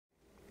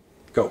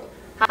Go.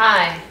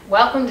 Hi,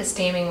 welcome to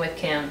Steaming with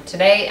Kim.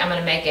 Today I'm going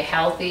to make a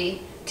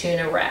healthy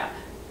tuna wrap.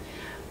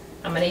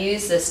 I'm going to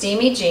use the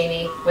Steamie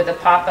Genie with a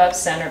pop-up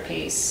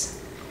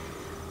centerpiece.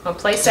 I'm going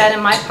to place that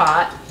in my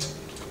pot.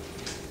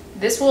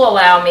 This will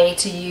allow me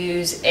to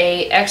use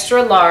a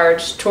extra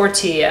large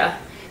tortilla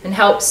and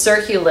help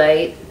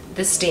circulate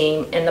the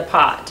steam in the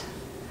pot.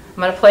 I'm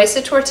going to place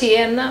the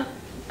tortilla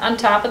on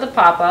top of the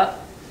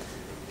pop-up,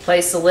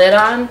 place the lid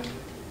on.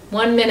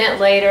 1 minute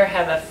later,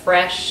 have a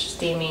fresh,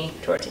 steamy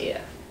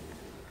tortilla.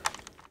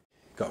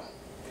 Go.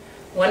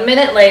 1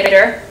 minute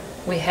later,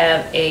 we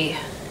have a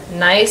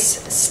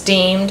nice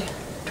steamed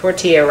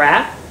tortilla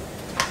wrap.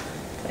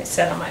 Place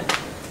that on my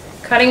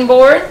cutting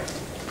board.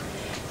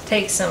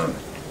 Take some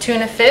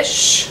tuna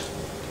fish.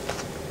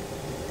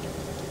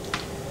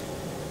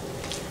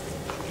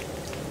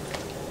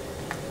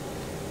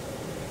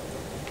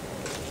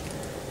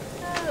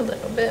 A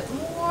little bit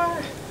more.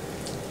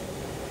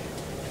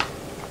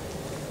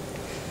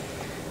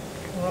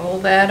 Roll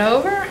that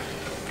over.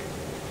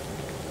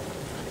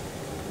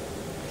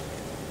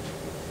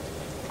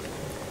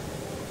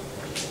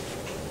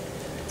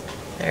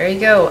 There you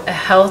go, a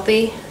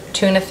healthy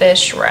tuna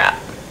fish wrap.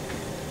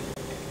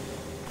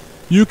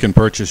 You can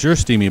purchase your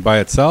Steamie by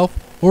itself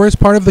or as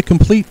part of the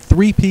complete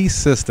 3-piece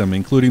system,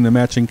 including the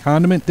matching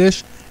condiment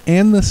dish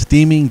and the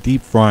steaming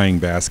deep frying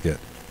basket.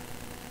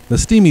 The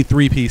Steamie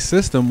 3-piece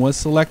system was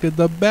selected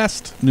the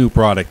best new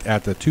product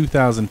at the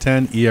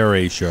 2010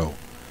 ERA show.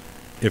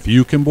 If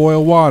you can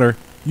boil water,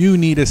 you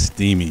need a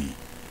Steamie.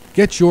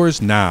 Get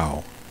yours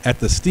now at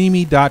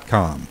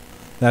thesteamie.com.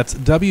 That's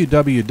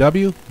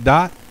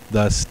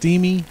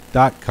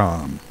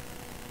www.thesteamie.com.